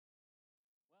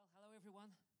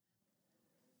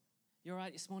You all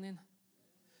right this morning?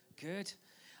 Good.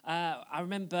 I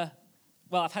remember,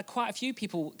 I've had quite a few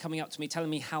people coming up to me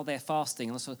telling me how they're fasting.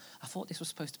 And I thought this was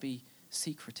supposed to be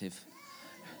secretive.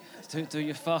 Do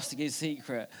your fasting in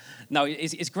secret. No,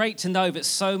 it's great to know that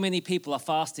so many people are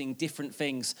fasting different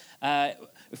things.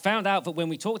 We found out that when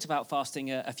we talked about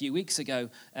fasting a few weeks ago,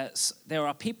 there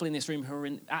are people in this room who are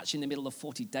actually in the middle of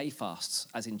 40-day fasts,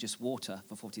 as in just water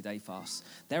for 40-day fasts.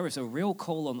 There is a real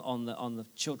call on the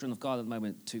children of God at the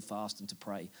moment to fast and to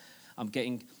pray. I'm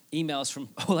getting emails from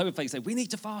all over the place saying, we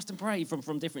need to fast and pray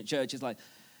from different churches. Like,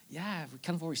 yeah, we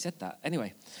kind of already said that.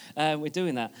 Anyway, we're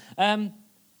doing that.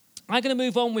 I'm going to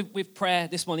move on with prayer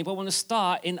this morning, but I want to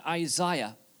start in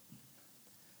Isaiah.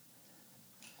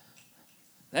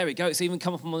 There we go. It's even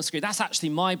come up on the screen. That's actually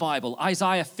my Bible.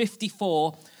 Isaiah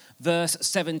 54, verse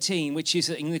 17, which is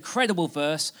an incredible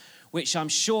verse, which I'm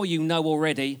sure you know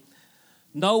already.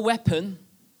 No weapon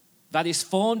that is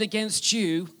formed against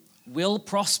you will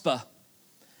prosper,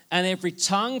 and every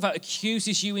tongue that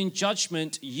accuses you in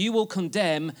judgment you will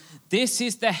condemn. This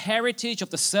is the heritage of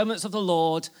the servants of the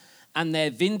Lord, and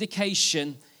their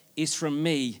vindication is from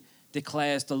me,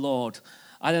 declares the Lord.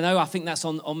 I don't know, I think that's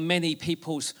on many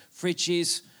people's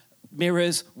fridges,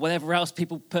 mirrors, whatever else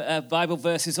people put Bible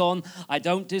verses on. I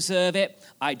don't deserve it,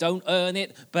 I don't earn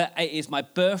it, but it is my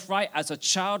birthright as a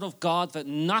child of God that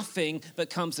nothing that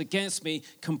comes against me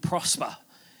can prosper.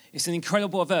 It's an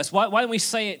incredible verse. Why don't we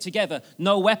say it together?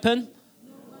 No weapon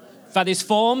that is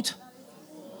formed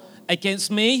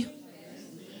against me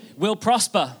will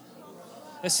prosper.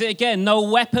 Let's say it again. No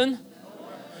weapon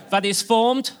that is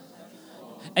formed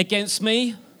against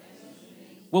me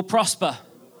will prosper.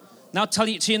 Now tell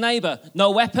it to your neighbor. No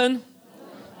weapon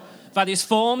that is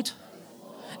formed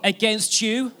against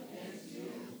you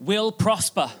will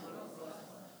prosper.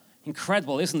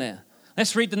 Incredible, isn't it?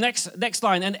 Let's read the next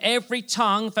line. And every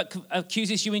tongue that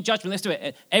accuses you in judgment. Let's do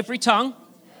it. Every tongue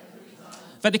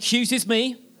that accuses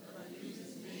me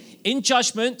in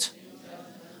judgment,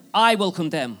 I will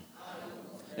condemn.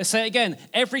 Let's say it again.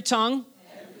 Every tongue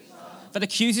that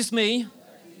accuses me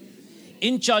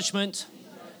in judgment,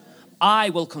 I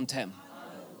will condemn.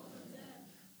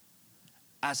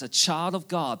 As a child of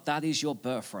God, that is your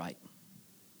birthright.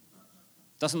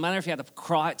 Doesn't matter if you had a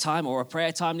quiet time or a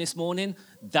prayer time this morning,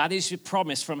 that is your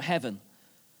promise from heaven.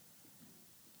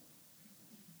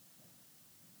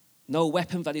 No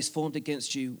weapon that is formed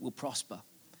against you will prosper.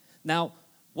 Now,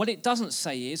 what it doesn't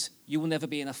say is you will never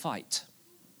be in a fight.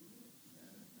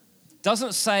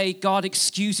 Doesn't say God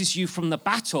excuses you from the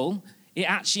battle. It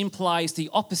actually implies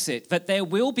the opposite, that there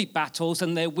will be battles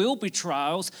and there will be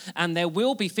trials and there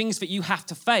will be things that you have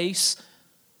to face,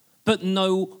 but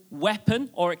no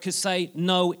weapon, or it could say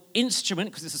no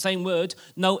instrument, because it's the same word,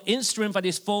 no instrument that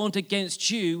is formed against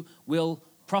you will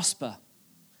prosper.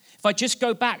 If I just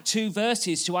go back 2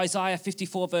 verses to Isaiah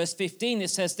 54, verse 15, it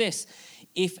says this: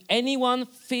 if anyone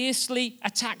fiercely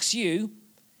attacks you,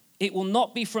 it will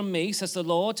not be from me, says the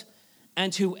Lord,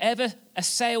 and whoever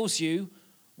assails you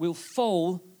will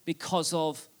fall because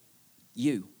of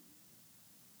you.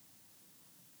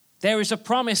 There is a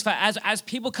promise that as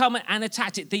people come and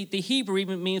attack it, the Hebrew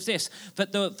even means this,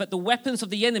 that the weapons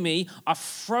of the enemy are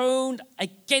thrown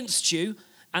against you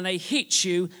and they hit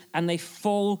you and they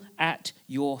fall at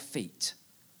your feet.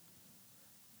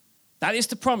 That is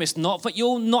the promise, not that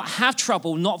you'll not have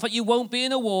trouble, not that you won't be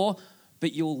in a war,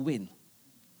 but you'll win.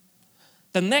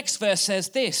 The next verse says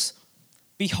this: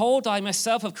 behold, I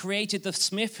myself have created the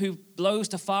smith who blows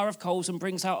the fire of coals and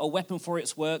brings out a weapon for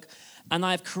its work, and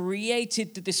I've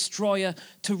created the destroyer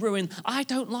to ruin. I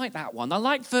don't like that one. I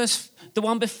like the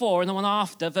one before and the one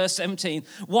after, verse 17.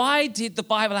 Why did the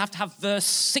Bible have to have verse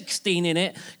 16 in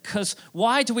it? Because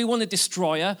why do we want a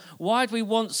destroyer? Why do we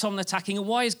want someone attacking? And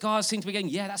why is God seem to be going,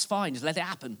 yeah, that's fine, just let it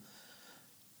happen?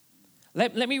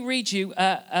 Let me read you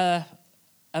a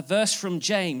verse from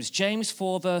James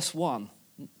 4, verse 1.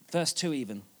 Verse 2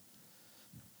 even.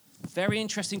 Very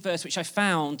interesting verse, which I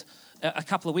found a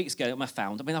couple of weeks ago.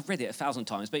 I've read it 1,000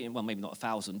 times, but well, maybe not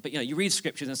 1,000. But you read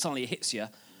scriptures and suddenly it hits you.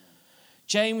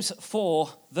 James 4,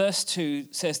 verse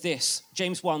 2 says this.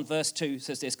 James 1, verse 2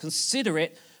 says this: consider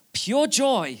it pure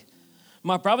joy,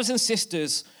 my brothers and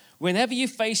sisters, whenever you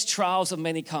face trials of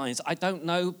many kinds. I don't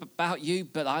know about you,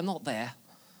 but I'm not there.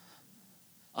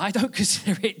 I don't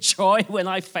consider it joy when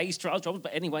I face trials,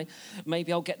 but anyway,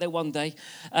 maybe I'll get there one day.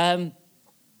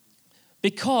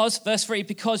 Because, verse 3,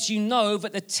 because you know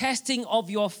that the testing of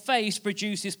your faith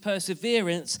produces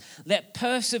perseverance, let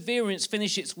perseverance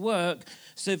finish its work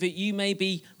so that you may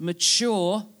be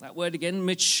mature, that word again,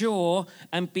 mature,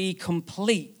 and be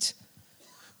complete.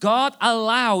 God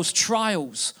allows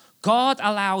trials. God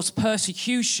allows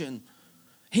persecution.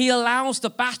 He allows the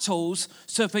battles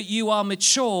so that you are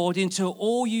matured into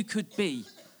all you could be,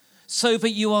 so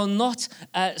that you are not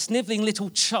a sniveling little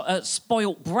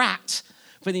spoilt brat,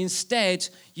 but instead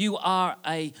you are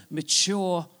a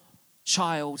mature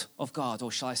child of God,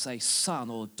 or shall I say son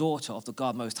or daughter of the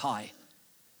God Most High.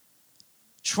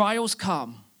 Trials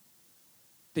come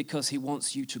because he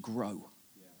wants you to grow.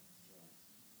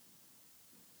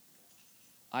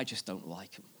 I just don't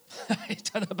like them. I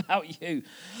don't know about you.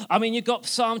 I mean, you've got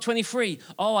Psalm 23.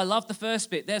 Oh, I love the first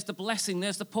bit. There's the blessing.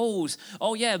 There's the pools.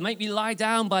 Oh, yeah, make me lie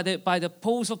down by the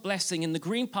pools of blessing in the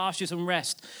green pastures and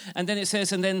rest. And then it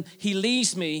says, and then he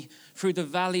leads me through the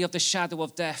valley of the shadow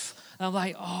of death. And I'm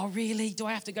like, oh, really? Do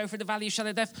I have to go through the valley of shadow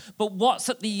of death? But what's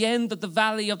at the end of the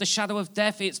valley of the shadow of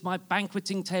death? It's my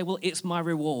banqueting table. It's my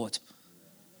reward.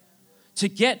 To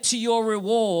get to your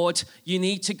reward, you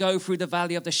need to go through the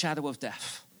valley of the shadow of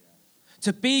death.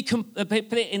 To be,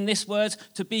 put it in this word,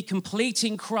 to be complete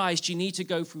in Christ, you need to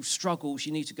go through struggles.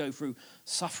 You need to go through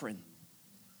suffering.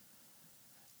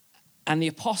 And the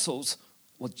apostles,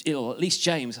 or at least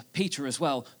James, Peter as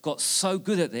well, got so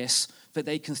good at this that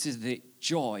they considered it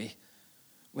joy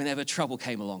whenever trouble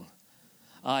came along.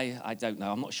 I don't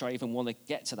know. I'm not sure I even want to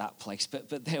get to that place,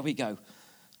 but there we go.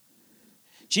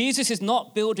 Jesus is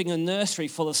not building a nursery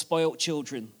full of spoilt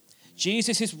children.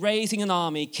 Jesus is raising an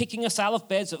army, kicking us out of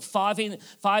beds at 5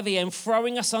 a.m.,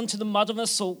 throwing us onto the mud of an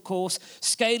assault course,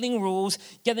 scaling rules,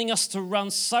 getting us to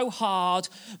run so hard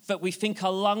that we think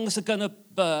our lungs are going to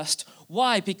burst.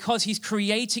 Why? Because he's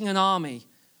creating an army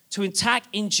to attack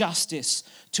injustice,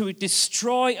 to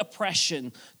destroy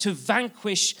oppression, to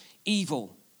vanquish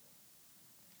evil.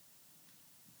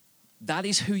 That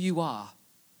is who you are.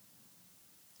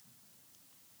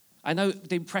 I know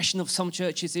the impression of some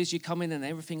churches is you come in and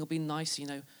everything will be nice. You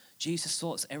know, Jesus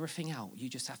sorts everything out. You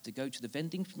just have to go to the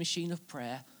vending machine of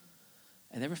prayer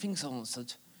and everything's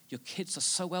answered. Your kids are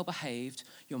so well behaved.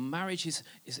 Your marriage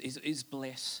is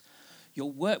bliss.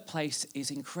 Your workplace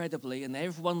is incredibly, and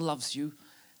everyone loves you.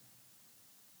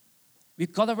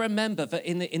 We've got to remember that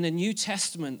in the New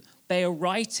Testament, they are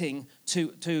writing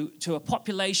to a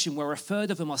population where a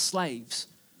third of them are slaves.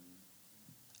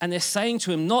 And they're saying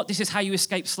to him, not this is how you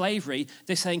escape slavery.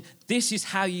 They're saying this is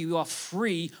how you are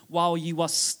free while you are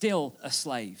still a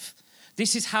slave.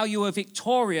 This is how you are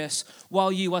victorious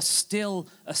while you are still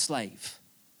a slave.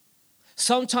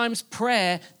 Sometimes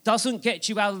prayer doesn't get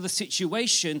you out of the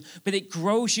situation, but it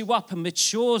grows you up and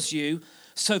matures you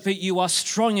so that you are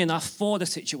strong enough for the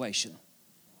situation.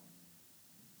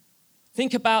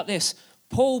 Think about this.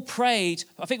 Paul prayed,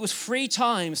 I think it was 3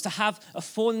 times, to have a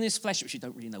thorn in his flesh, which you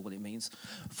don't really know what it means.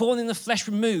 Thorn in the flesh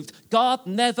removed. God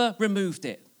never removed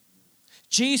it.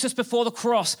 Jesus before the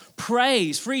cross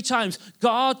prays 3 times,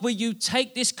 God, will you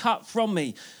take this cup from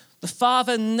me? The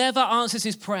Father never answers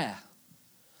his prayer.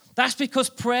 That's because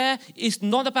prayer is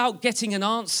not about getting an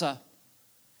answer.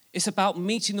 It's about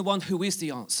meeting the one who is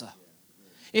the answer.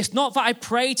 It's not that I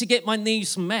pray to get my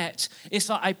needs met. It's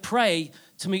that I pray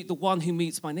to meet the one who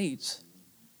meets my needs.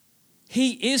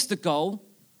 He is the goal,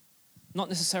 not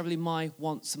necessarily my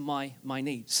wants and my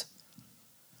needs.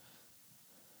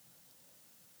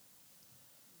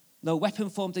 No weapon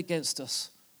formed against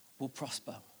us will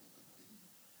prosper.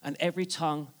 And every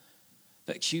tongue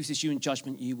that accuses you in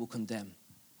judgment, you will condemn.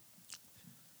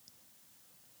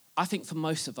 I think for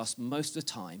most of us, most of the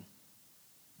time,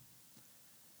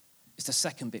 it's the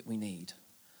second bit we need.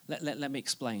 Let me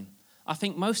explain. I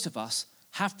think most of us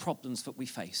have problems that we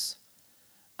face.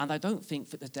 And I don't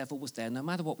think that the devil was there, no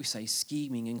matter what we say,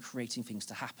 scheming and creating things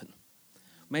to happen.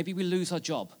 Maybe we lose our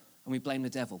job and we blame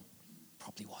the devil.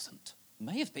 Probably wasn't.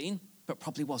 May have been, but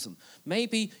probably wasn't.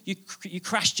 Maybe you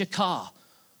crashed your car.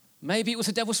 Maybe it was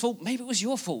the devil's fault. Maybe it was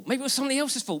your fault. Maybe it was somebody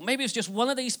else's fault. Maybe it was just one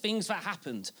of these things that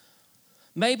happened.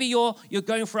 Maybe you're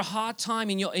going for a hard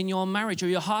time in your marriage or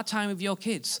your hard time with your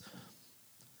kids.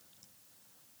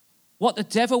 What the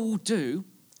devil will do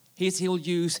is he'll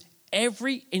use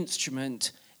every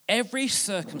instrument, every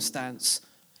circumstance,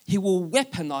 he will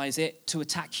weaponize it to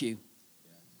attack you.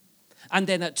 And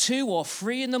then at 2 or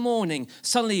 3 in the morning,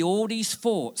 suddenly all these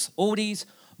thoughts, all these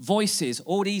voices,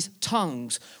 all these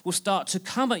tongues will start to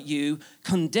come at you,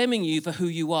 condemning you for who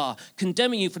you are,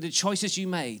 condemning you for the choices you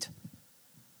made.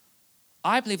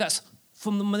 I believe that's,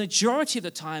 from the majority of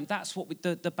the time, that's what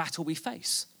the battle we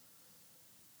face.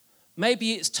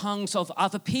 Maybe it's tongues of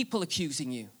other people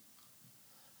accusing you.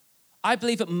 I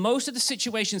believe that most of the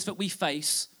situations that we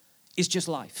face is just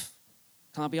life.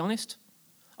 Can I be honest?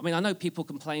 I mean, I know people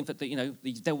complain that the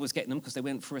devil was getting them because they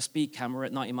went for a speed camera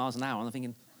at 90 miles an hour. And I'm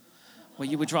thinking, well,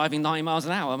 you were driving 90 miles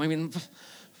an hour. I mean,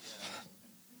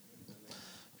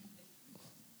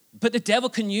 But the devil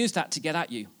can use that to get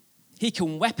at you. He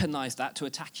can weaponize that to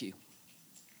attack you.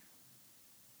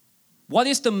 What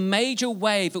is the major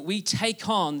way that we take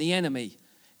on the enemy?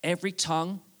 Every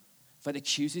tongue that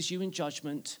accuses you in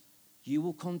judgment, you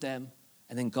will condemn,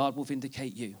 and then God will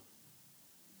vindicate you.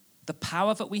 The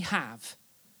power that we have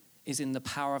is in the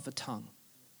power of the tongue,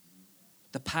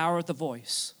 the power of the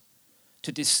voice,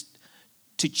 to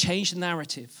change the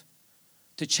narrative,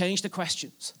 to change the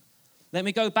questions. Let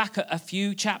me go back a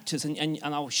few chapters and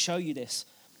I will show you this.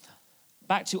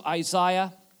 Back to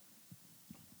Isaiah.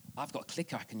 I've got a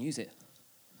clicker, I can use it.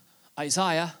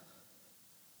 Isaiah.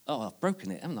 Oh, I've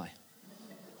broken it, haven't I?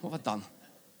 What have I done?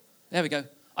 There we go.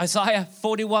 Isaiah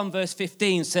 41 verse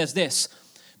 15 says this.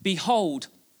 Behold,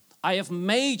 I have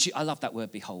made you. I love that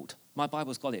word, behold. My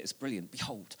Bible's got it. It's brilliant.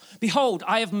 Behold. Behold,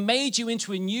 I have made you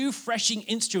into a new threshing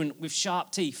instrument with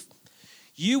sharp teeth.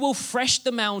 You will thresh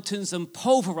the mountains and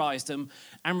pulverize them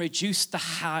and reduce the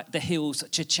hills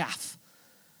to chaff.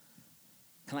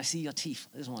 Can I see your teeth?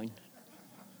 There's mine.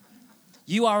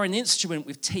 You are an instrument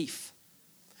with teeth,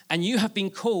 and you have been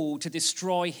called to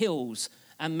destroy hills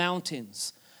and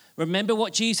mountains. Remember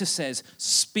what Jesus says,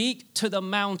 speak to the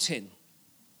mountain,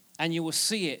 and you will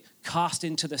see it cast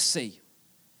into the sea.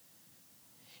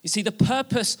 You see, the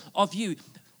purpose of you,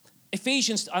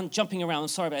 Ephesians, I'm jumping around, I'm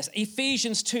sorry about this.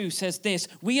 Ephesians 2 says this,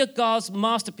 we are God's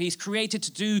masterpiece created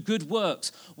to do good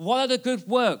works. What are the good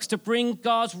works? To bring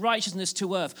God's righteousness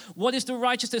to earth. What is the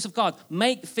righteousness of God?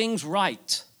 Make things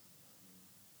right.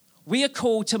 We are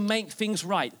called to make things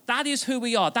right. That is who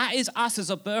we are. That is us as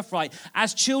a birthright.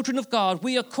 As children of God,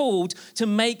 we are called to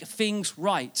make things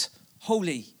right.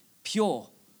 Holy, pure.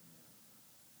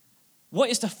 What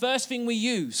is the first thing we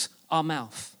use? Our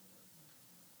mouth.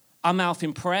 Our mouth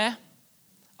in prayer.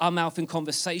 Our mouth in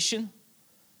conversation.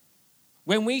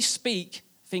 When we speak,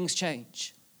 things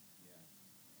change.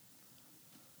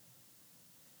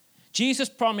 Jesus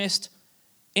promised,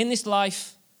 in this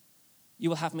life, you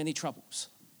will have many troubles.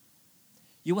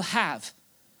 You will have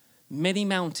many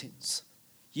mountains.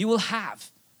 You will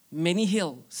have many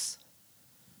hills.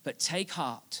 But take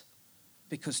heart,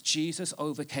 because Jesus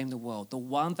overcame the world. The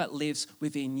one that lives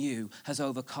within you has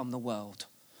overcome the world.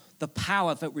 The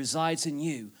power that resides in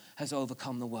you has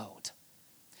overcome the world.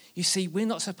 You see, we're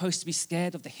not supposed to be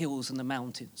scared of the hills and the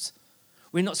mountains.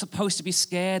 We're not supposed to be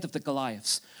scared of the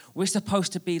Goliaths. We're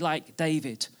supposed to be like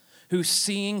David, who's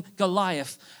seeing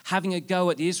Goliath having a go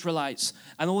at the Israelites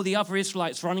and all the other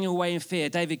Israelites running away in fear.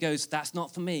 David goes, that's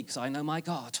not for me because I know my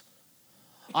God.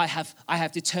 I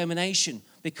have determination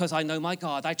because I know my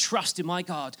God. I trust in my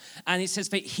God. And it says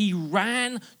that he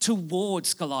ran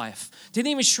towards Goliath. Didn't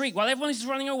even shriek. While everyone is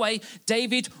running away,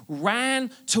 David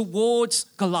ran towards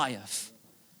Goliath.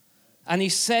 And he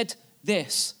said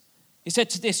this. He said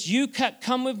to this, you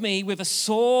come with me with a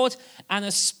sword and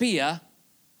a spear,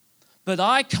 but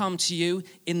I come to you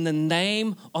in the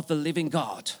name of the living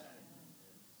God.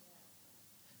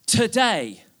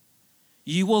 Today,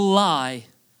 you will lie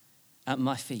at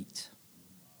my feet.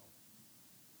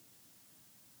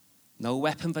 No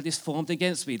weapon that is formed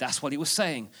against me. That's what he was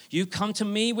saying. You come to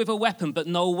me with a weapon, but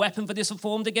no weapon that is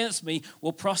formed against me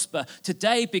will prosper.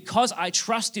 Today, because I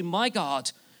trust in my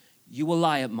God, you will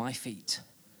lie at my feet.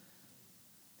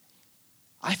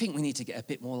 I think we need to get a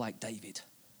bit more like David.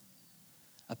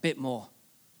 A bit more,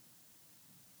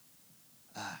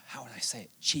 how would I say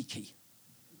it, cheeky.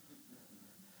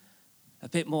 A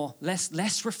bit more,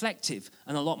 less reflective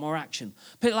and a lot more action.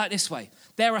 Put it like this way.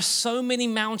 There are so many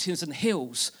mountains and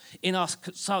hills in our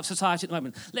society at the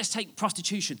moment. Let's take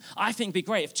prostitution. I think it'd be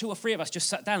great if 2 or 3 of us just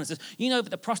sat down and said, you know,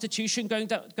 the prostitution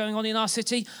going on in our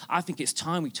city, I think it's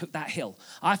time we took that hill.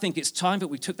 I think it's time that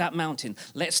we took that mountain.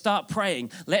 Let's start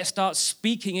praying. Let's start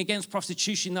speaking against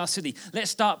prostitution in our city. Let's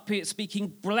start speaking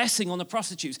blessing on the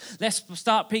prostitutes. Let's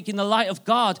start speaking the light of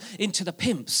God into the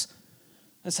pimps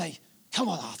and say, come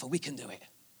on, Arthur, we can do it.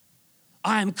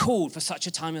 I am called for such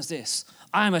a time as this.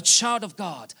 I am a child of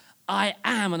God. I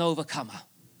am an overcomer.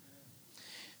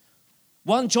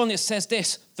 1 John, it says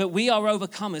this, that we are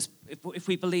overcomers if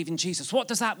we believe in Jesus. What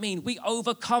does that mean? We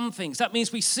overcome things. That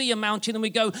means we see a mountain and we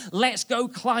go, let's go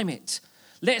climb it.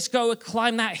 Let's go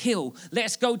climb that hill.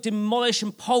 Let's go demolish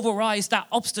and pulverize that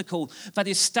obstacle that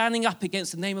is standing up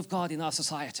against the name of God in our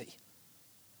society.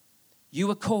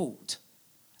 You are called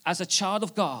as a child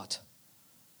of God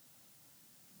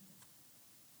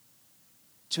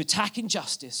to attack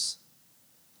injustice,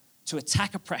 to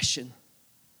attack oppression,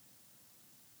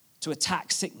 to attack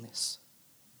sickness.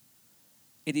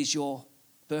 It is your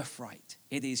birthright.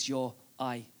 It is your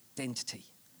identity.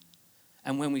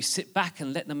 And when we sit back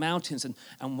and let the mountains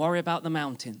and worry about the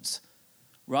mountains,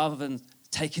 rather than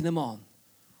taking them on,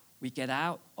 we get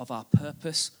out of our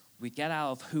purpose, we get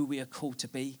out of who we are called to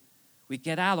be, we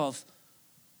get out of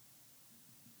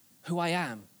who I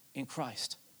am in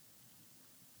Christ.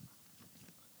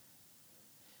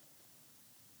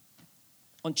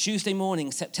 On Tuesday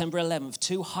morning, September 11th,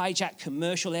 2 hijacked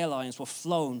commercial airlines were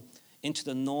flown into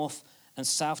the north and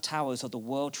south towers of the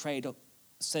World Trade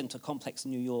Center complex in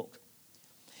New York.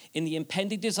 In the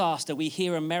impending disaster, we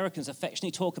hear Americans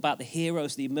affectionately talk about the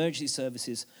heroes of the emergency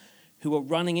services who were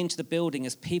running into the building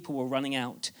as people were running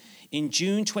out. In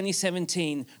June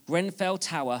 2017, Grenfell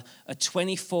Tower, a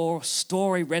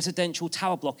 24-story residential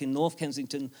tower block in North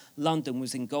Kensington, London,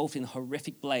 was engulfed in a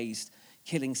horrific blaze,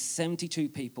 killing 72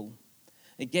 people.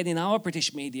 Again, in our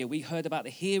British media, we heard about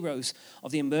the heroes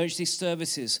of the emergency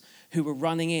services who were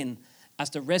running in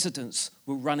as the residents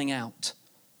were running out.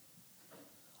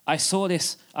 I saw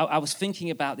this, I was thinking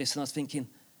about this, and I was thinking,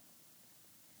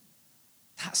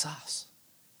 that's us.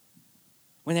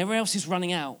 When everyone else is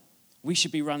running out, we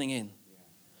should be running in.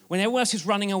 When everyone else is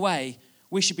running away,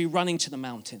 we should be running to the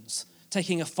mountains,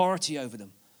 taking authority over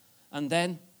them. And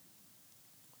then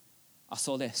I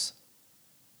saw this.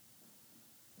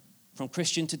 From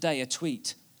Christian Today, a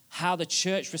tweet, how the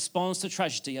church responds to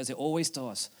tragedy as it always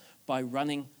does, by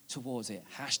running towards it.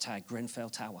 Hashtag Grenfell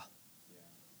Tower.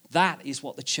 That is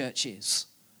what the church is.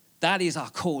 That is our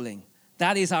calling.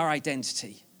 That is our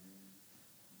identity.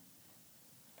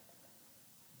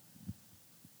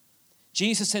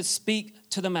 Jesus said, speak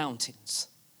to the mountains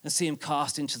and see him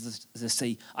cast into the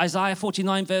sea. Isaiah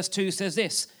 49 verse 2 says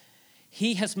this,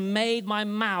 he has made my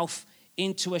mouth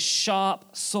into a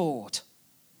sharp sword.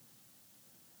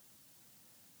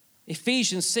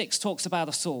 Ephesians 6 talks about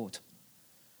a sword.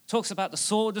 Talks about the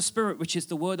sword of the Spirit, which is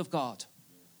the word of God.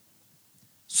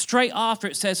 Straight after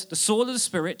it says the sword of the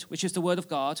Spirit, which is the word of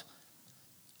God.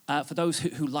 For those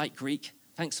who like Greek,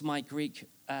 thanks for my Greek,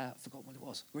 I forgot what it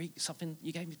was. Greek, something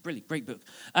you gave me, brilliant, great book.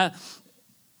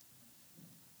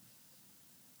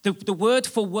 The word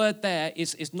for word there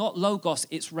is not logos,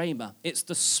 it's rhema. It's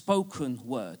the spoken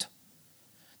word.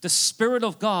 The Spirit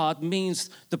of God means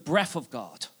the breath of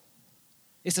God.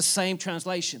 It's the same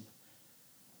translation.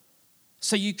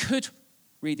 So you could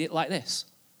read it like this.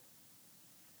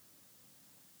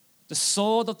 The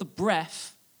sword of the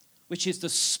breath, which is the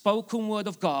spoken word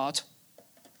of God.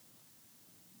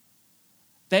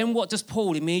 Then what does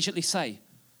Paul immediately say?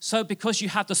 So because you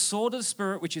have the sword of the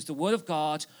Spirit, which is the word of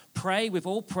God, pray with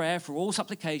all prayer for all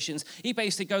supplications. He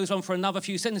basically goes on for another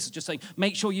few sentences just saying,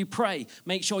 make sure you pray,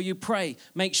 make sure you pray,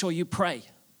 make sure you pray.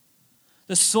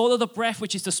 The sword of the breath,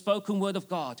 which is the spoken word of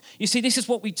God. You see, this is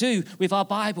what we do with our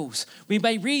Bibles. We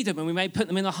may read them and we may put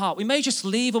them in our heart. We may just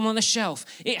leave them on the shelf.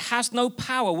 It has no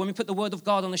power when we put the word of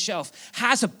God on the shelf. It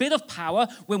has a bit of power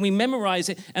when we memorize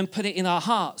it and put it in our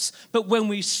hearts. But when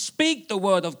we speak the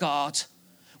word of God,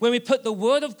 when we put the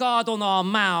word of God on our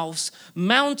mouths,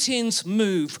 mountains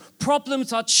move,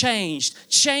 problems are changed,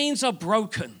 chains are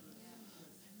broken.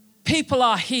 People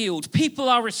are healed, people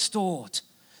are restored.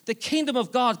 The kingdom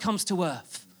of God comes to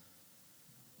earth.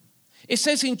 It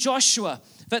says in Joshua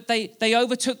that they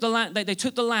overtook the land, they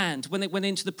took the land when they went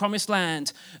into the promised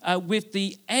land with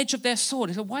the edge of their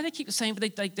sword. So why do they keep saying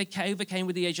that they overcame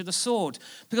with the edge of the sword?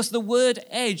 Because the word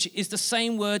edge is the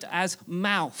same word as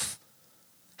mouth.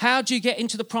 How do you get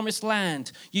into the promised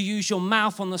land? You use your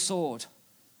mouth on the sword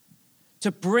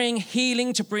to bring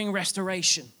healing, to bring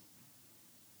restoration.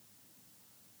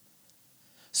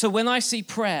 So when I see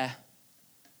prayer,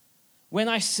 when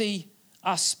I see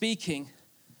us speaking,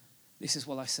 this is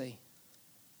what I see.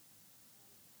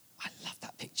 I love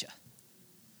that picture.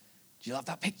 Do you love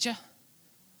that picture?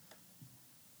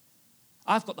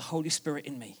 I've got the Holy Spirit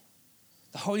in me.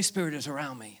 The Holy Spirit is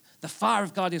around me. The fire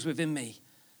of God is within me.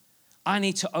 I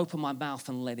need to open my mouth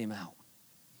and let him out.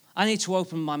 I need to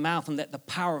open my mouth and let the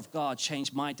power of God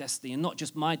change my destiny, and not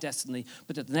just my destiny,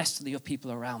 but the destiny of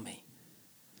people around me.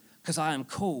 Because I am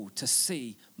called to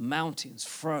see mountains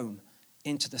thrown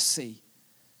into the sea.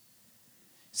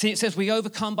 See, it says we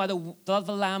overcome by the blood of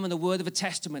the Lamb and the word of a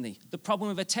testimony. The problem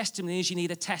with a testimony is you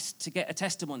need a test to get a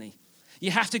testimony.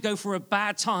 You have to go through a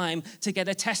bad time to get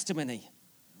a testimony.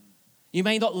 You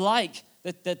may not like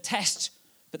the test,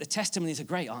 but the testimonies are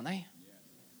great, aren't they?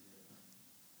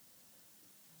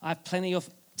 I have plenty of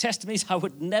testimonies I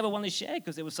would never want to share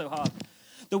because they were so hard.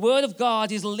 The word of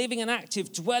God is living and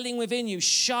active, dwelling within you,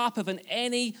 sharper than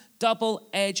any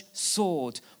double-edged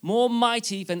sword, more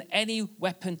mighty than any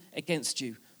weapon against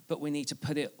you. But we need to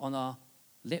put it on our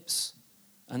lips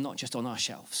and not just on our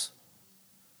shelves.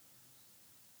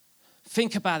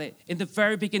 Think about it. In the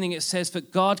very beginning, it says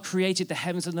that God created the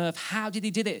heavens and earth. How did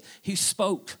he do it? He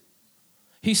spoke.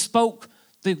 He spoke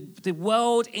the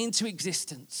world into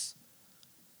existence.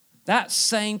 That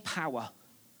same power,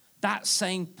 that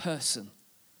same person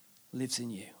lives in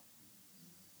you.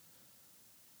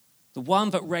 The one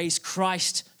that raised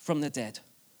Christ from the dead.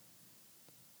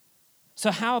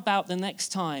 So how about the next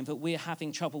time that we're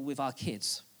having trouble with our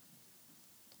kids?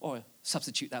 Or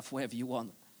substitute that for whatever you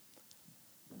want.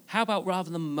 How about rather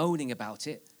than moaning about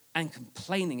it and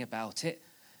complaining about it,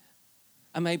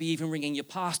 and maybe even ringing your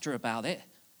pastor about it,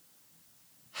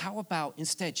 how about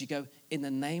instead you go, in the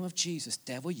name of Jesus,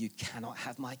 devil, you cannot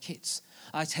have my kids.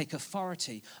 I take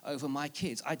authority over my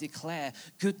kids. I declare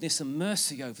goodness and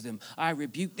mercy over them. I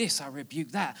rebuke this, I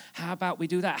rebuke that. How about we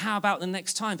do that? How about the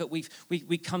next time that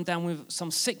we come down with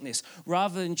some sickness,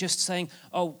 rather than just saying,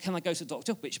 oh, can I go to the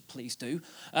doctor? Which please do.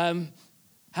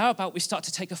 How about we start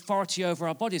to take authority over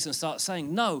our bodies and start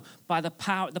saying, no, by the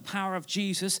power of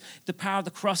Jesus, the power of the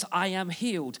cross, I am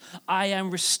healed. I am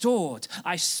restored.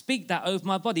 I speak that over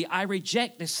my body. I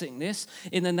reject this sickness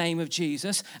in the name of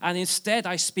Jesus. And instead,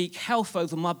 I speak health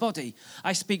over my body.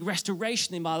 I speak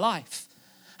restoration in my life.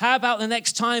 How about the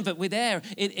next time that we're there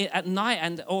at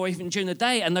night or even during the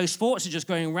day and those thoughts are just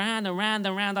going round and round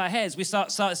and round our heads? We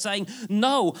start saying,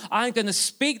 no, I'm going to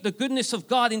speak the goodness of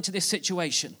God into this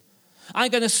situation. I'm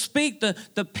going to speak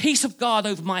the peace of God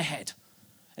over my head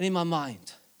and in my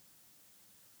mind.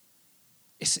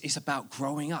 It's about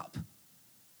growing up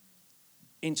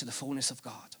into the fullness of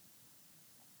God.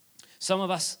 Some of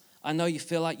us, I know you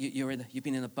feel like you've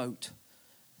been in a boat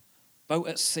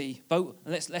at sea.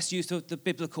 Let's use the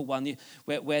biblical one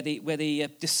where the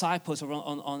disciples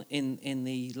are in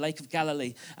the Lake of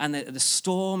Galilee and the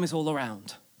storm is all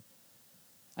around.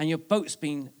 And your boat's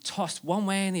been tossed one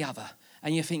way and the other.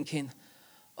 And you're thinking,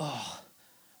 oh,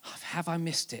 have I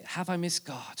missed it? Have I missed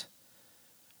God?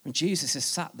 And Jesus is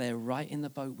sat there right in the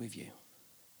boat with you.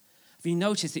 Have you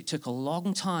noticed it took a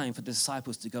long time for the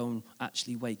disciples to go and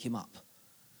actually wake him up?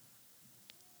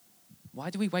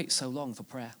 Why do we wait so long for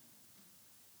prayer?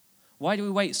 Why do we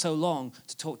wait so long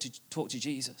to talk to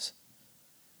Jesus?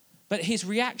 But his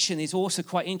reaction is also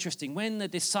quite interesting. When the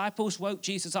disciples woke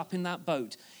Jesus up in that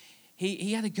boat,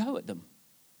 he had a go at them.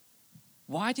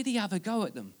 Why did he have a go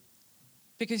at them?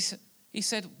 Because he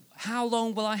said, how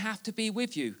long will I have to be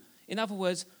with you? In other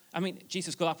words,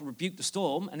 Jesus got up and rebuked the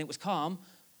storm and it was calm.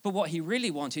 But what he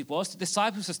really wanted was the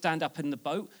disciples to stand up in the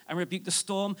boat and rebuke the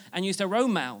storm and use their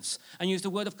own mouths and use the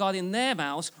word of God in their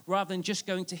mouths rather than just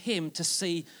going to him to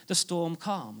see the storm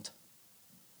calmed.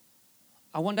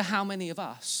 I wonder how many of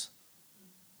us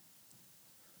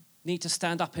need to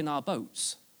stand up in our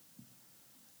boats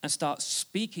and start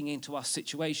speaking into our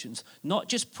situations, not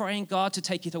just praying God to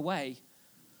take it away,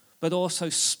 but also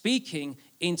speaking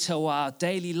into our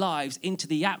daily lives, into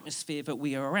the atmosphere that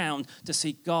we are around to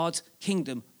see God's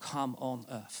kingdom come on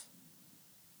earth.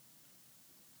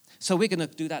 So we're going to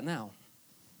do that now.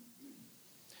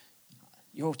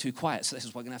 You're all too quiet, so this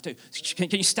is what we're going to have to do.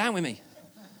 Can you stand with me?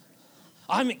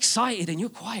 I'm excited and you're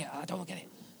quiet. I don't get it.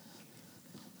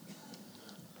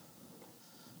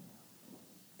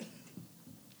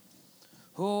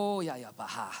 Oh, yeah,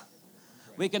 baha.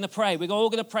 We're going to pray. We're all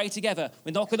going to pray together.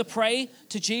 We're not going to pray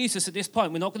to Jesus at this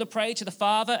point. We're not going to pray to the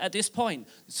Father at this point.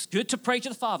 It's good to pray to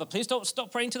the Father. Please don't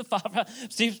stop praying to the Father.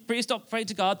 Please stop praying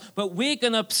to God. But we're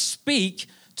going to speak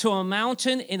to a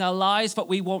mountain in our lives that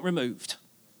we want removed.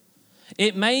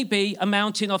 It may be a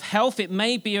mountain of health. It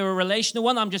may be a relational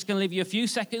one. I'm just going to leave you a few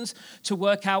seconds to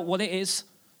work out what it is.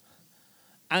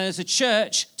 And as a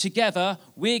church, together,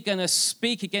 we're going to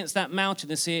speak against that mountain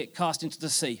and see it cast into the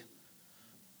sea.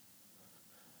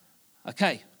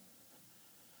 Okay.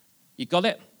 You got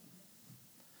it?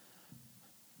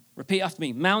 Repeat after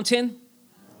me. Mountain.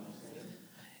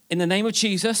 In the name of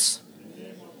Jesus,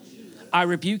 I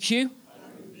rebuke you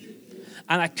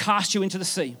and I cast you into the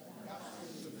sea.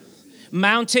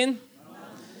 Mountain.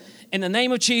 In the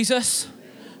name of Jesus,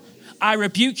 I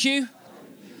rebuke you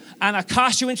and I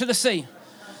cast you into the sea.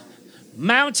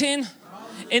 Mountain,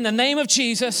 in the name of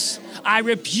Jesus, I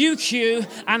rebuke you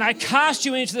and I cast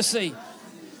you into the sea.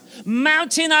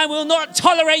 Mountain, I will not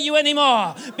tolerate you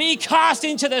anymore. Be cast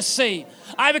into the sea.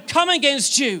 I will come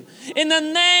against you in the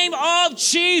name of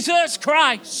Jesus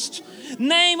Christ.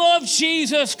 Name of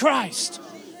Jesus Christ.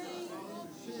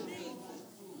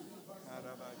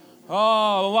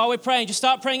 Oh, while we're praying, just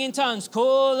start praying in tongues.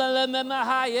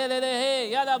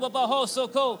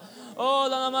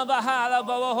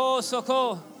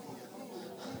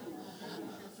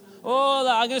 Oh,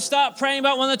 I'm going to start praying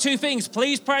about one or two things.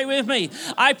 Please pray with me.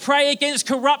 I pray against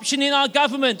corruption in our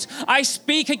government. I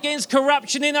speak against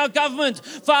corruption in our government.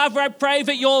 Father, I pray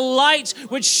that your light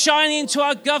would shine into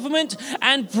our government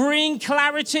and bring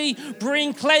clarity,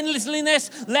 bring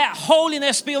cleanliness. Let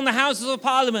holiness be on the houses of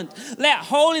Parliament. Let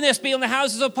holiness be on the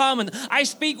houses of Parliament. I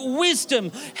speak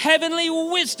wisdom, heavenly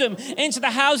wisdom into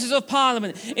the houses of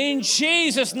Parliament. In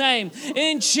Jesus' name.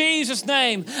 In Jesus'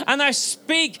 name. And I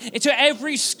speak to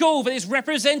every school that is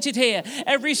represented here,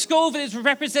 every school that is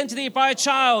represented here by a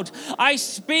child. I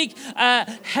speak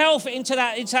health into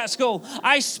that school.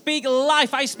 I speak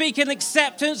life. I speak an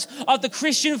acceptance of the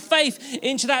Christian faith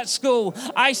into that school.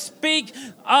 I speak,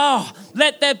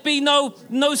 let there be no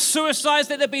suicides,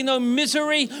 let there be no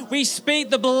misery. We speak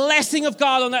the blessing of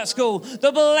God on that school,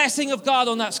 the blessing of God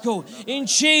on that school. In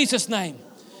Jesus' name.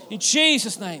 In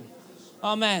Jesus' name.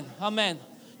 Amen. Amen. Do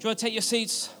you want to take your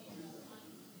seats?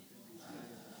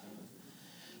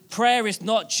 Prayer is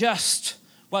not just,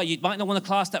 well, you might not want to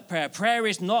class that prayer. Prayer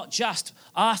is not just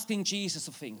asking Jesus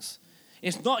of things.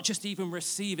 It's not just even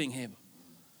receiving him.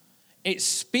 It's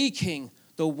speaking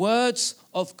the words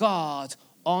of God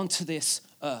onto this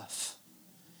earth.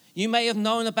 You may have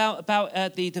known about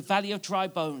the valley of dry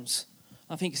bones.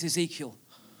 I think it's Ezekiel.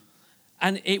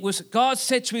 And it was, God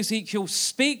said to Ezekiel,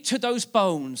 speak to those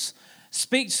bones.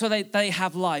 Speak so that they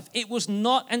have life. It was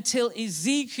not until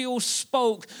Ezekiel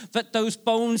spoke that those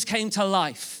bones came to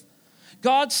life.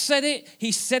 God said it.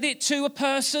 He said it to a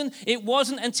person. It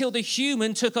wasn't until the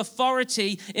human took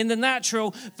authority in the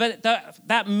natural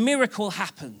that miracle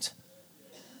happened.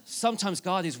 Sometimes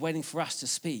God is waiting for us to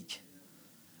speak,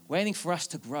 waiting for us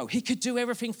to grow. He could do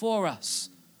everything for us,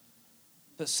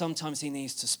 but sometimes he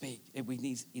needs to speak.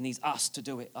 He needs us to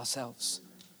do it ourselves.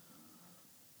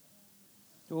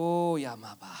 Oh,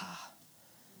 Yamabaha.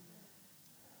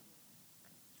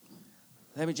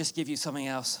 Let me just give you something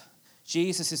else.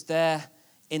 Jesus is there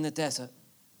in the desert,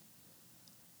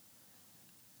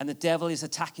 and the devil is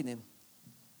attacking him.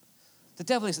 The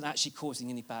devil isn't actually causing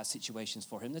any bad situations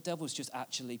for him. The devil is just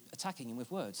actually attacking him with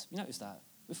words. You notice that?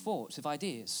 With thoughts, with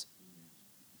ideas.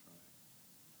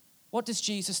 What does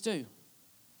Jesus do?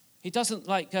 He doesn't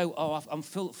go, I'm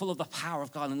full of the power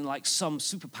of God, and like some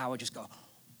superpower just go,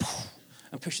 poof,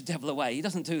 and push the devil away. He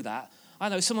doesn't do that. I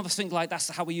know some of us think like that's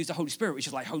how we use the Holy Spirit, which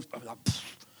is like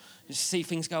just see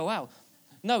things go out.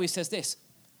 No, he says this.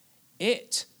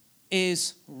 It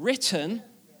is written.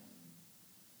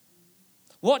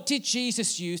 What did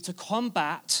Jesus use to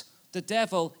combat the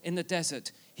devil in the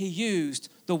desert? He used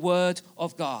the word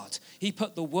of God. He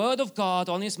put the word of God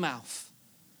on his mouth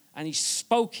and he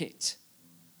spoke it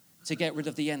to get rid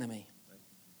of the enemy.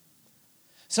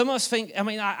 Some of us think,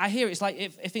 I hear it's like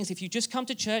if you just come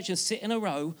to church and sit in a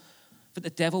row, that the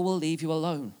devil will leave you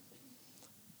alone.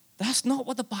 That's not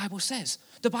what the Bible says.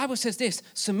 The Bible says this,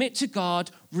 submit to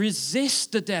God,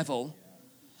 resist the devil,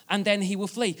 and then he will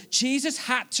flee. Jesus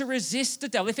had to resist the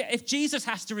devil. If Jesus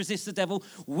has to resist the devil,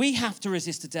 we have to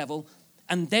resist the devil,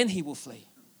 and then he will flee.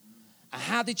 And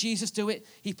how did Jesus do it?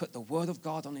 He put the word of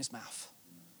God on his mouth.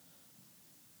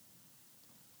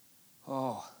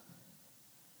 Oh,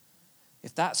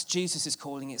 if that's Jesus'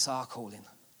 calling, it's our calling.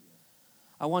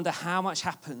 I wonder how much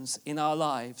happens in our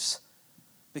lives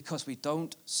because we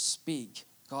don't speak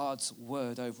God's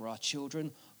word over our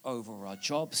children, over our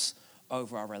jobs,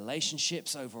 over our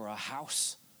relationships, over our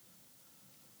house.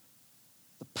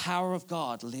 The power of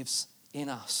God lives in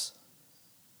us.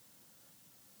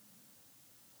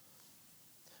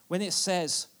 When it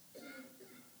says,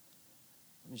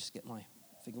 let me just get my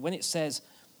finger. When it says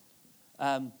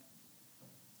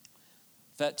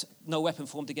that no weapon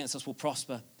formed against us will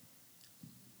prosper,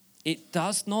 it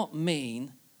does not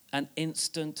mean an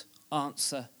instant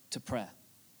answer to prayer.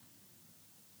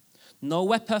 No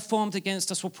weapon formed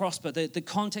against us will prosper. The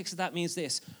context of that means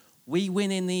this: we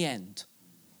win in the end.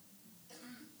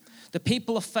 The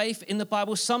people of faith in the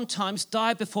Bible sometimes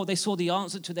died before they saw the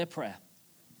answer to their prayer.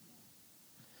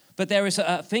 But there is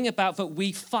a thing about that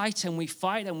we fight and we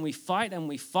fight and we fight and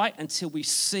we fight until we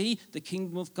see the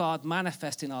kingdom of God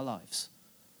manifest in our lives.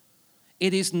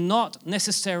 It is not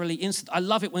necessarily instant. I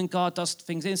love it when God does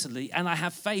things instantly, and I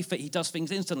have faith that he does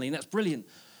things instantly, and that's brilliant.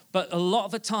 But a lot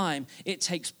of the time, it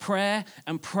takes prayer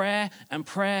and prayer and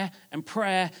prayer and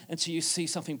prayer until you see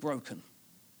something broken.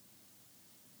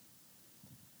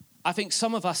 I think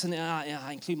some of us, and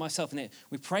I include myself in it,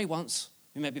 we pray once,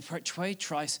 we maybe pray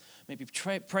twice, maybe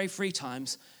pray 3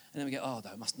 times, and then we go, oh,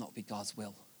 that must not be God's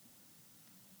will.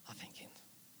 I'm thinking,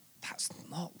 that's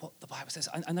not what the Bible says.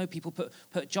 I know people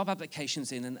put job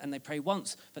applications in and they pray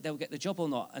once, but they'll get the job or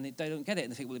not, and they don't get it,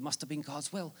 and they think, well, it must have been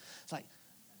God's will. It's like,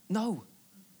 no.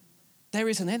 there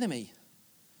is an enemy.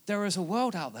 There is a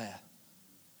world out there.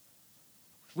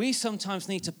 We sometimes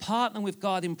need to partner with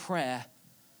God in prayer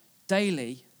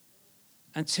daily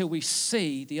until we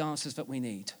see the answers that we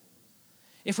need.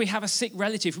 If we have a sick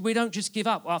relative, we don't just give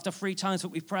up after 3 times that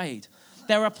we've prayed.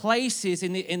 There are places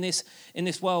in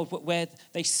this world where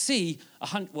they see,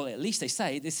 at least they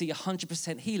say, they see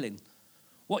 100% healing.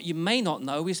 What you may not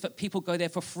know is that people go there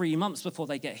for 3 months before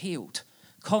they get healed.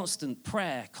 Constant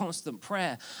prayer, constant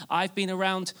prayer. I've been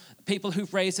around people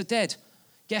who've raised the dead.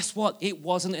 Guess what? It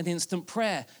wasn't an instant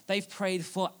prayer. They've prayed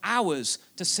for hours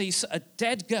to see a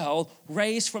dead girl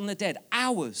raised from the dead.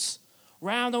 Hours.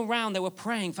 Round and round, they were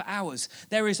praying for hours.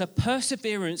 There is a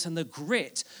perseverance and the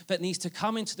grit that needs to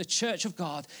come into the church of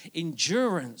God,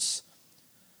 endurance,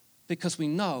 because we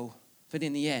know that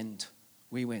in the end,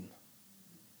 we win.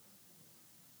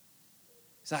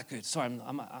 Is that good? Sorry,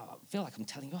 I feel like I'm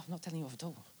telling you off. I'm not telling you off at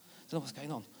all. I don't know what's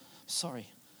going on. Sorry.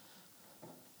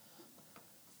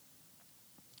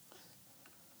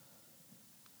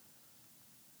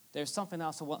 There's something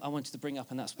else I wanted to bring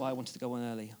up, and that's why I wanted to go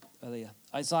on earlier.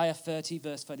 Isaiah 30,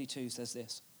 verse 32 says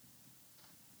this.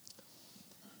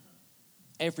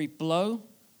 Every blow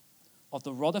of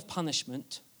the rod of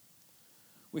punishment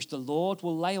which the Lord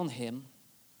will lay on him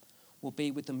will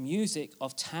be with the music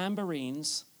of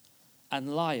tambourines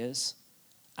and lyres,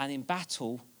 and in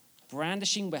battle,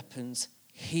 brandishing weapons,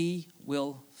 he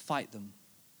will fight them.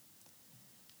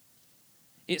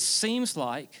 It seems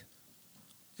like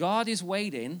God is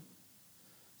waiting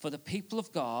for the people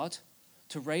of God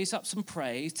to raise up some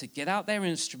praise, to get out their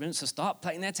instruments, to start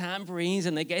playing their tambourines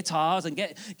and their guitars and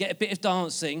get a bit of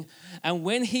dancing. And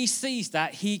when he sees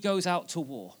that, he goes out to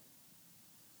war.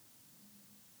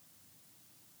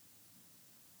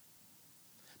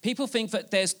 People think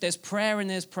that there's prayer and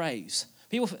there's praise.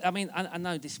 People, I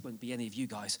know this won't be any of you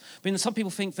guys, but some people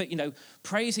think that,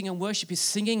 praising and worship is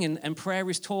singing and prayer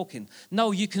is talking.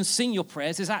 No, you can sing your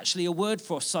prayers. There's actually a word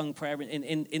for sung prayer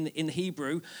in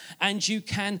Hebrew, and you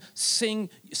can sing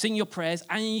your prayers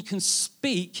and you can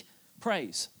speak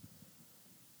praise.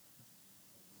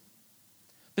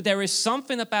 But there is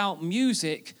something about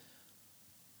music,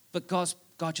 but God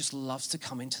just loves to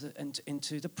come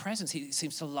into the presence. He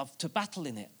seems to love to battle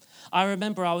in it. I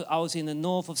remember I was in the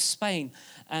north of Spain,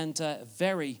 and a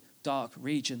very dark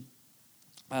region.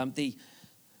 I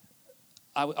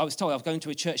was told I was going to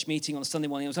a church meeting on a Sunday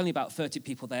morning. There was only about 30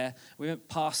 people there. We went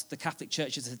past the Catholic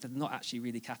churches. They're not actually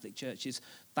really Catholic churches.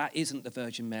 That isn't the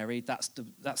Virgin Mary. That's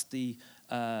the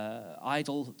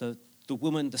idol, the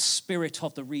woman, the spirit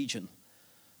of the region.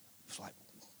 It was like,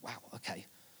 wow, okay.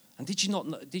 And did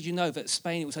you know that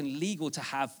Spain, it was only legal to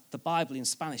have the Bible in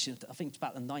Spanish, I think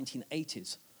about the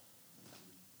 1980s.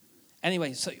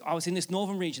 Anyway, so I was in this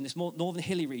northern region, this more northern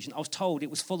hilly region. I was told it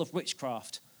was full of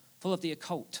witchcraft, full of the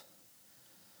occult.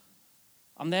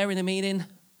 I'm there in a meeting.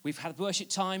 We've had worship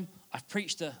time. I've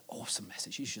preached an awesome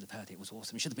message. You should have heard it. It was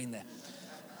awesome. You should have been there.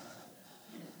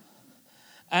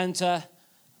 And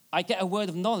I get a word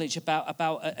of knowledge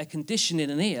about a condition in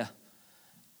an ear.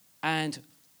 And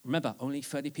remember, only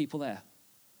 30 people there.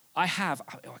 I can't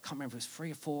remember if it was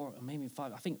 3 or 4 or maybe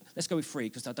 5. I think, let's go with 3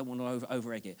 because I don't want to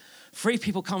over-egg it. 3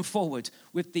 people come forward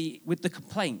with the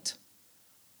complaint,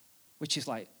 which is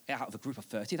like out of a group of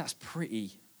 30. That's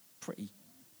pretty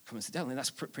coincidentally, that's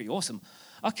pretty awesome.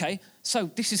 Okay,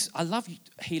 so I love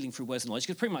healing through words and knowledge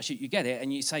because pretty much you get it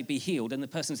and you say be healed and the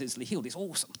person's instantly healed. It's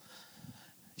awesome.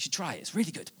 You should try it. It's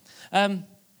really good.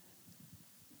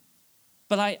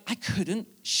 But I couldn't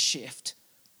shift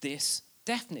this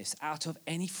deafness out of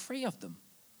any 3 of them.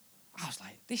 I was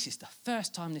like, this is the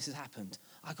first time this has happened.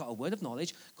 I got a word of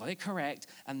knowledge, got it correct,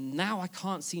 and now I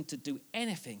can't seem to do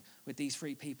anything with these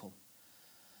 3 people.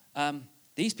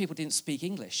 These people didn't speak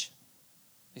English.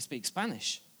 They speak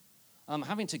Spanish. I'm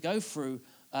having to go through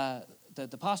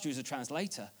the pastor who's a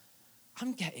translator.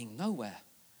 I'm getting nowhere.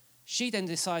 She then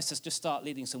decides to just start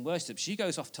leading some worship. She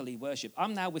goes off to lead worship.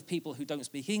 I'm now with people who don't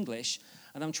speak English,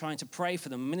 and I'm trying to pray for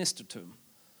them, minister to them.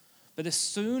 But as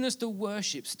soon as the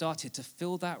worship started to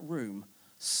fill that room,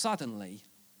 suddenly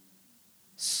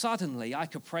I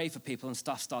could pray for people and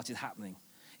stuff started happening.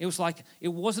 It was like, it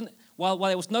wasn't, while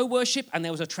there was no worship and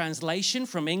there was a translation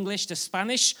from English to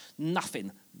Spanish,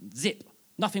 nothing, zip,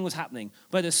 nothing was happening.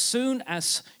 But as soon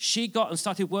as she got and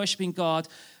started worshiping God,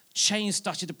 chains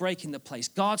started to break in the place.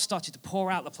 God started to pour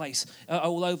out the place,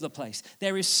 all over the place.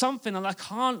 There is something, and I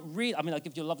can't read, I'll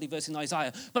give you a lovely verse in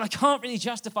Isaiah, but I can't really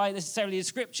justify it necessarily in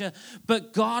Scripture,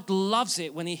 but God loves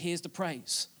it when he hears the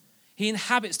praise. He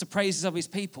inhabits the praises of his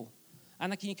people.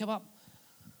 Anna, can you come up?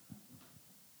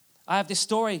 I have this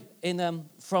story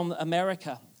from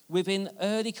America Within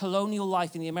early colonial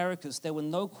life in the Americas, there were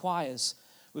no choirs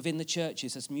within the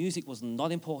churches as music was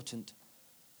not important.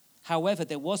 However,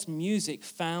 there was music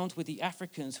found with the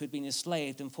Africans who had been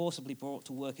enslaved and forcibly brought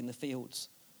to work in the fields.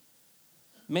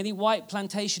 Many white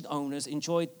plantation owners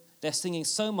enjoyed their singing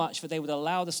so much that they would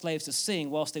allow the slaves to sing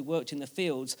whilst they worked in the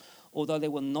fields, although they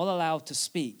were not allowed to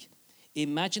speak.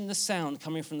 Imagine the sound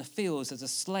coming from the fields as the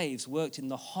slaves worked in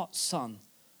the hot sun.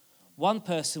 One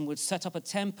person would set up a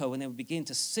tempo and they would begin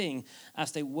to sing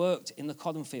as they worked in the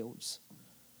cotton fields.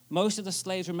 Most of the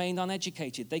slaves remained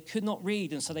uneducated. They could not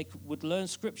read, and so they would learn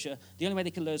scripture. The only way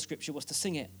they could learn scripture was to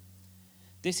sing it.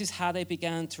 This is how they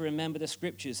began to remember the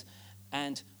scriptures,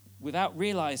 and without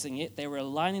realizing it, they were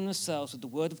aligning themselves with the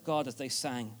word of God as they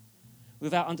sang.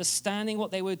 Without understanding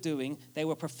what they were doing, they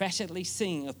were prophetically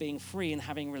singing of being free and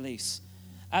having release.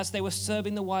 As they were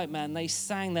serving the white man, they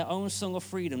sang their own song of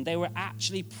freedom. They were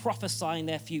actually prophesying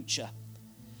their future.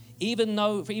 Even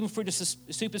through the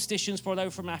superstitions brought over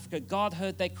from Africa, God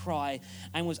heard their cry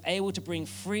and was able to bring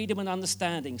freedom and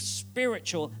understanding,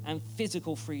 spiritual and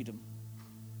physical freedom.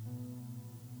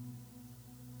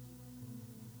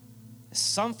 There's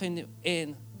something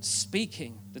in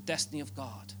speaking the destiny of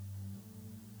God.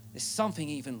 There's something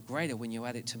even greater when you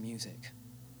add it to music.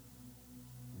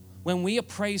 When we are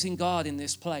praising God in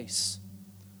this place,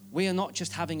 we are not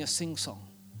just having a sing-song.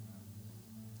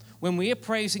 When we are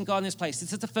praising God in this place,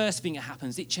 this is the first thing that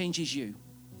happens. It changes you.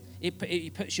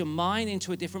 It puts your mind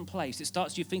into a different place. It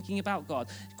starts you thinking about God.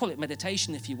 Call it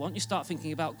meditation if you want. You start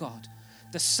thinking about God.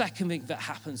 The second thing that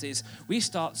happens is we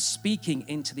start speaking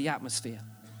into the atmosphere.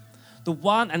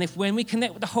 When we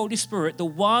connect with the Holy Spirit, the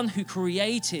one who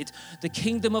created the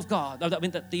kingdom of God,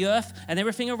 the earth and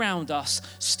everything around us,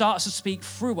 starts to speak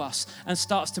through us and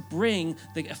starts to bring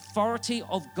the authority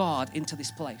of God into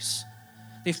this place.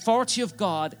 The authority of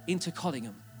God into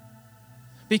Collingham.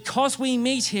 Because we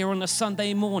meet here on a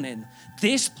Sunday morning,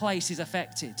 this place is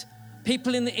affected.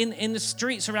 People in the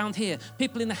streets around here,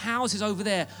 people in the houses over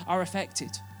there are affected.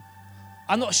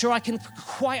 I'm not sure I can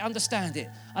quite understand it,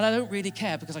 and I don't really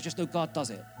care because I just know God does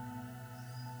it.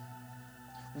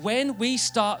 When we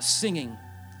start singing,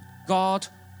 God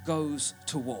goes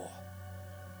to war.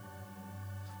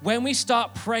 When we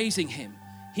start praising Him,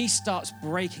 He starts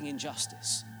breaking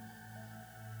injustice.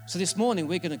 So this morning,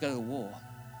 we're going to go to war.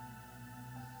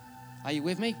 Are you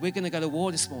with me? We're going to go to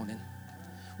war this morning.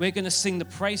 We're going to sing the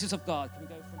praises of God. Can we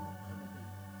go from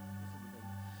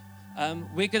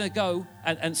we're going to go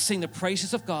and sing the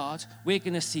praises of God. We're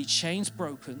going to see chains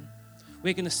broken.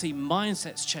 We're going to see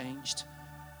mindsets changed.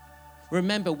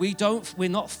 Remember, we're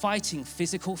not fighting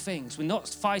physical things. We're not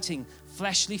fighting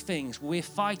fleshly things. We're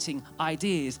fighting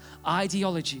ideas,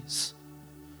 ideologies,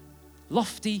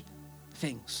 lofty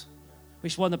things. We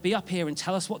just want to be up here and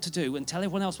tell us what to do and tell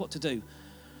everyone else what to do.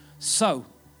 So,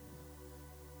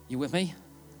 you with me?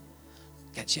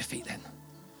 Get to your feet then.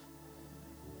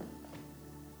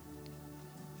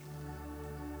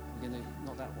 We're going to,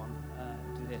 not that one,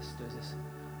 do this.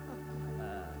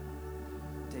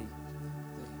 D.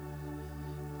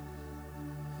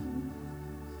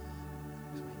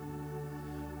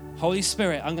 Holy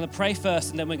Spirit, I'm going to pray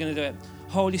first and then we're going to do it.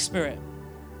 Holy Spirit,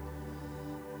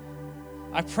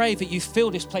 I pray that you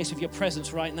fill this place with your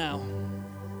presence right now.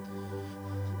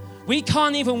 We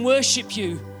can't even worship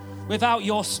you without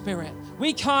your Spirit.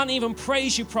 We can't even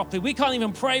praise you properly. We can't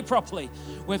even pray properly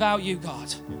without you,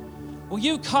 God. Will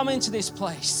you come into this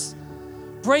place?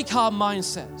 Break our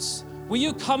mindsets. Will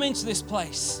you come into this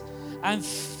place and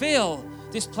fill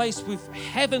this place with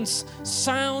heaven's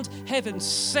sound, heaven's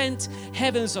scent,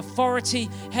 heaven's authority,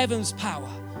 heaven's power?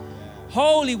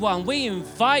 Holy One, we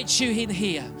invite you in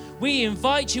here. We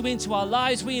invite you into our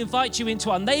lives. We invite you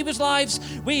into our neighbors' lives.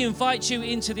 We invite you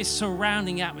into this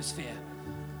surrounding atmosphere.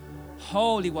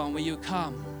 Holy One, will you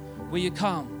come? Will you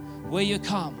come? Will you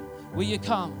come? Will you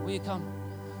come? Will you come?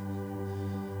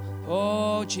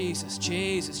 Oh, Jesus,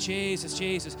 Jesus, Jesus,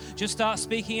 Jesus. Just start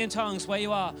speaking in tongues where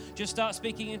you are. Just start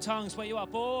speaking in tongues where you are.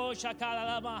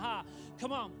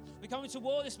 Come on, we're coming to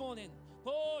war this morning.